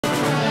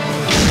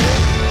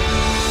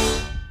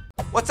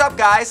What's up,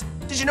 guys?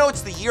 Did you know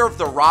it's the year of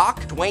The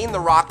Rock? Dwayne "The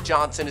Rock"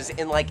 Johnson is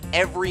in like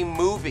every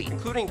movie,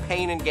 including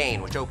Pain and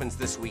Gain, which opens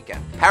this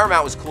weekend.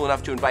 Paramount was cool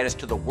enough to invite us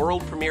to the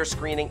world premiere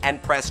screening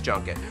and press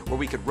junket, where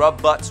we could rub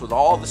butts with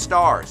all the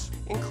stars,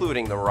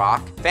 including The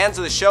Rock. Fans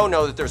of the show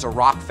know that there's a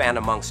Rock fan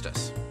amongst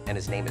us, and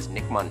his name is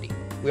Nick Mundy.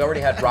 We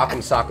already had Rock'em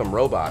Sock'em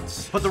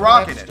Robots. Put The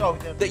Rock in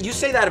it. You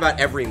say that about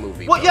every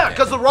movie. Well, yeah,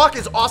 because The Rock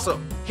is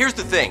awesome. Here's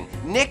the thing,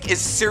 Nick is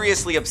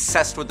seriously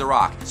obsessed with The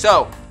Rock.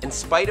 So, in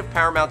spite of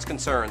Paramount's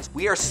concerns,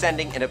 we are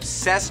sending an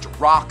obsessed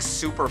Rock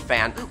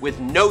superfan with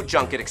no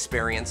junket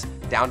experience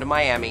down to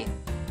Miami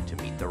to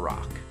meet The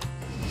Rock.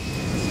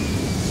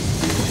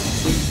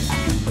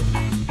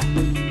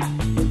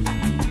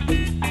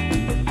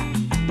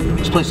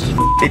 This place is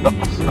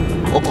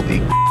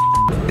holy.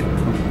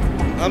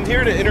 I'm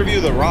here to interview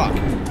The Rock.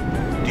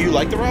 Do you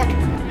like The Rock?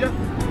 Yeah.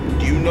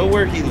 Do you know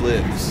where he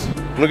lives?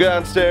 I'm gonna go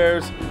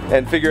downstairs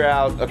and figure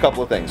out a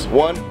couple of things.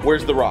 One,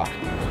 where's The Rock?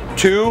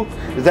 Two,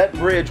 is that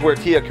bridge where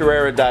Tia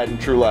Carrera died in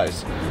True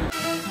Lies?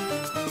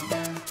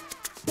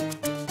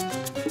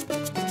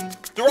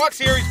 The Rock's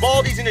here, he's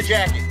bald, he's in a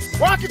jacket.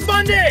 Rock, it's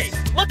Mundy!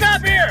 Look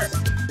up here!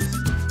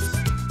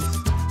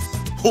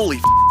 Holy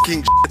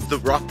f***ing shit, The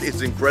Rock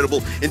is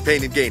incredible in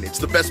Pain and Gain. It's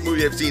the best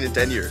movie I've seen in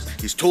 10 years.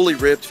 He's totally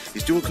ripped,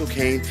 he's doing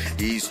cocaine,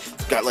 he's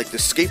got like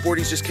this skateboard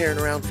he's just carrying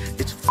around.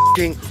 It's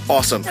f***ing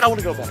awesome. And I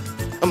wanna go back.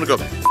 I'm gonna go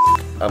back.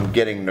 I'm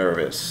getting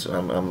nervous.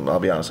 I'll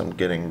be honest, I'm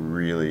getting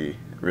really,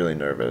 really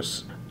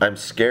nervous. I'm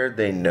scared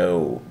they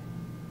know,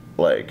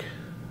 like,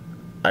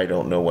 I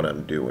don't know what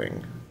I'm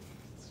doing.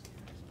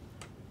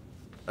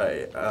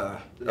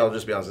 I'll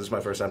just be honest, this is my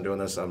first time doing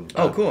this.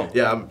 Oh, cool.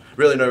 Yeah, I'm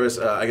really nervous.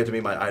 I get to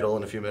meet my idol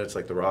in a few minutes,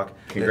 like The Rock.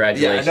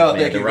 Congratulations, yeah, no,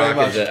 man. thank The you Rock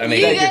very much. is I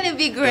mean, You're gonna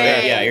be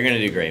great. Yeah, you're gonna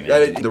do great,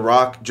 man. The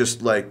Rock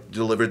just like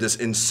delivered this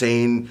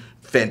insane,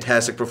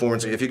 fantastic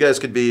performance. If you guys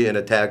could be in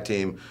a tag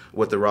team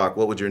with The Rock,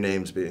 what would your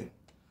names be?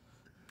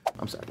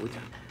 I'm sorry. You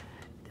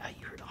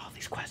heard all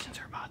these questions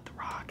are about The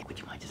Rock. Would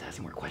you mind just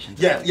asking more questions?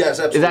 Yeah, yes,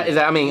 absolutely. Is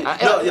that? I mean,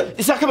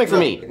 it's not coming from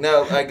me.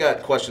 No, I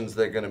got questions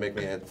that are gonna make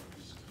me answer.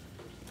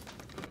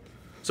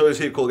 So is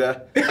he a cool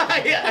guy?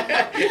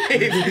 Yeah.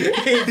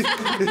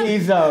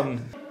 He's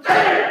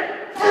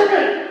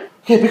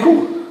Okay, be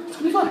cool. It's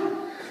gonna be fine.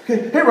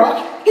 Okay, hey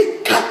Rock.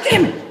 Hey, God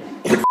damn it!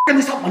 Quit f***ing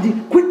this up, Mundy.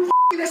 Quit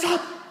f***ing this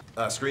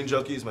up. Screen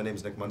Junkies, my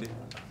name's Nick Mundy.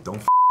 Don't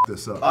f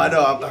this up. I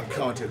know, I'm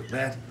going to,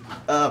 man.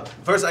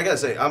 First, I gotta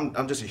say,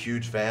 I'm just a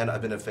huge fan.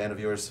 I've been a fan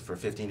of yours for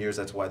 15 years.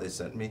 That's why they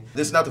sent me.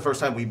 This is not the first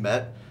time we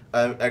met.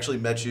 I actually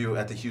met you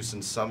at the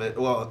Houston Summit.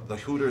 Well, the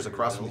Hooters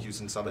across from the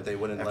Houston Summit. They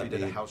wouldn't let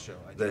me. house show.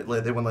 They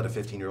wouldn't let a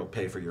 15-year-old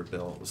pay for your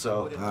bill.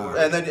 So,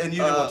 and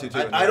you didn't want to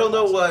too. I don't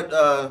know what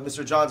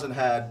Mr. Johnson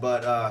had,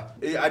 but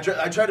I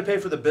tried to pay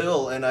for the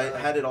bill, and I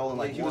had it all in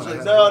like. He was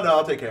like, no,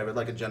 I'll take care of it,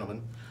 like a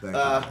gentleman. Thank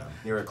you.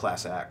 You're a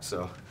class act,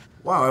 so.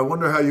 Wow, I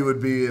wonder how you would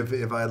be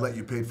if I had let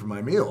you pay for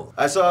my meal.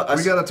 We got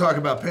to talk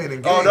about Pain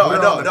and Gain. Oh, no, We're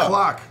I know, on the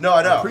clock. No,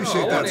 I know. I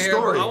appreciate that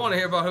story. I want to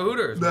hear about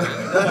Hooters, man.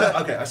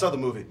 Okay, I saw the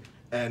movie,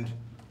 and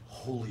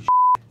holy shit,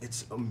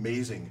 it's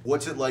amazing.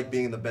 What's it like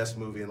being in the best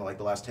movie in like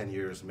the last 10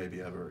 years,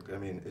 maybe ever? I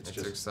mean, it's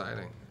just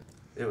exciting.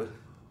 It was.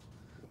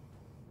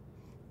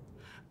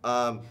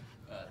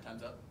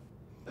 time's up.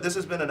 This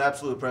has been an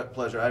absolute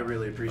pleasure. I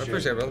really appreciate it. I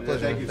appreciate it, brother.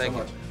 Pleasure. Thank you so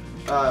much.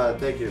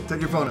 Thank you.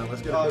 Take your phone out.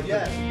 Let's get Oh, it.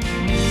 yeah.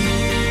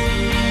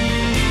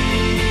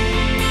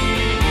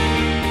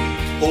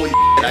 Holy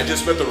shit, I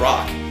just met The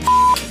Rock.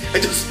 I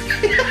just...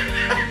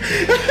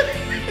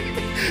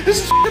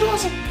 This is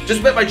awesome.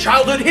 Just met my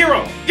childhood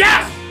hero.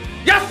 Yes!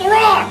 Yes, The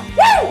Rock!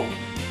 Woo!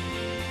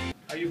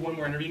 You have one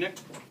more interview, Nick?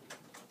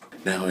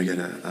 Now I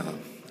gotta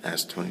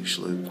ask Tony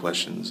Shalhoub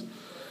questions,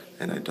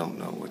 and I don't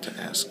know what to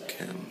ask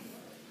him.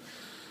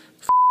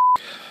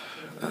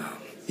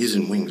 He's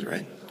in Wings,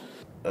 right?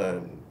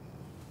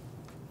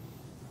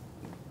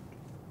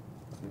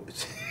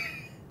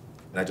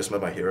 And I just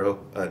met my hero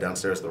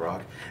downstairs, The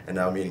Rock, and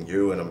now I'm meeting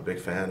you, and I'm a big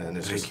fan, and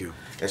it's Thank you.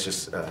 It's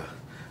just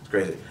it's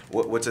crazy.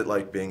 What's it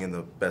like being in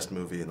the best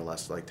movie in the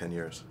last like 10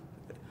 years?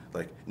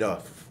 Like, no,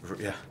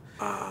 yeah.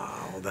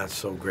 Oh, that's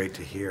so great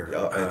to hear.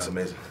 Yeah, it's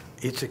amazing.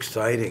 It's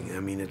exciting. I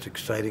mean, it's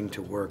exciting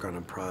to work on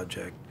a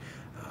project,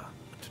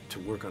 to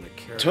work on a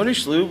character. Tony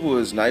Shalhoub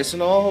was nice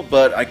and all,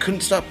 but I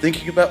couldn't stop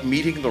thinking about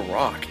meeting The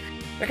Rock.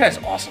 That guy's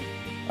awesome.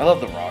 I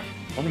love The Rock.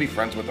 I want to be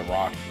friends with The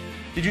Rock.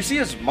 Did you see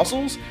his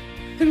muscles?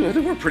 I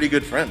think we're pretty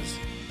good friends.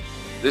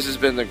 This has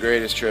been the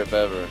greatest trip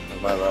ever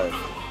of my life.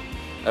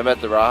 I met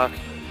The Rock.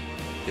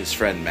 His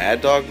friend Mad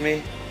Dogged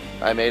me.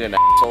 I made an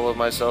asshole of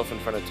myself in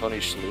front of Tony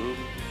Shalhoub.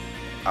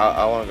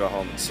 I want to go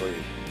home and sleep.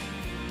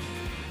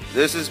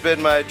 This has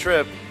been my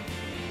trip.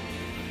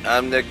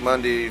 I'm Nick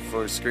Mundy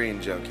for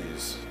Screen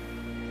Junkies.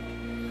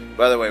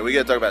 By the way, we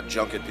gotta talk about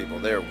junket people.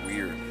 They're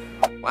weird.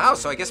 Wow,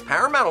 so I guess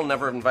Paramount will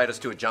never invite us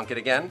to a junket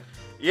again.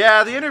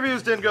 Yeah, the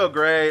interviews didn't go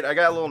great. I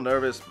got a little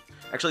nervous.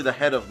 Actually, the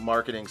head of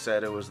marketing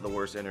said it was the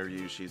worst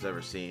interview she's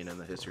ever seen in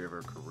the history of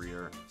her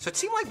career. So it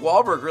seemed like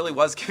Wahlberg really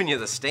was giving you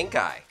the stink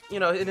eye. You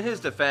know, in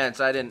his defense,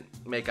 I didn't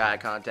make eye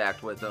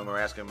contact with him or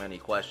ask him any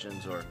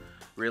questions or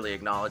really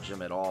acknowledge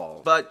him at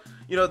all. But,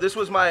 you know, this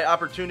was my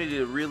opportunity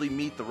to really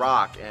meet The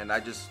Rock, and I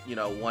just, you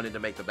know, wanted to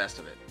make the best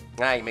of it.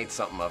 Ah, you made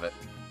something of it.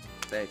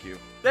 Thank you.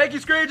 Thank you,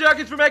 Screen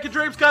Junkies, for making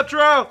dreams come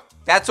true!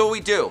 That's what we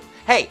do.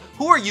 Hey,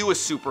 who are you a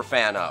super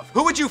fan of?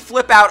 Who would you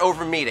flip out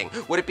over meeting?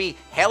 Would it be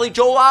Haley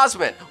Joel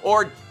Osment,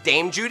 or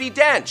Dame Judi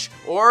Dench,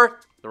 or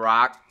The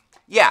Rock?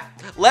 Yeah,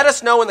 let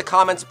us know in the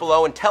comments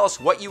below and tell us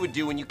what you would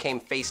do when you came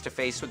face to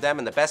face with them,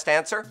 and the best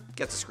answer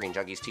gets a Screen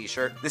Junkies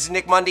t-shirt. This is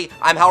Nick Mundy.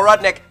 I'm Hal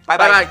Rudnick.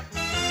 Bye-bye.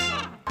 Bye-bye.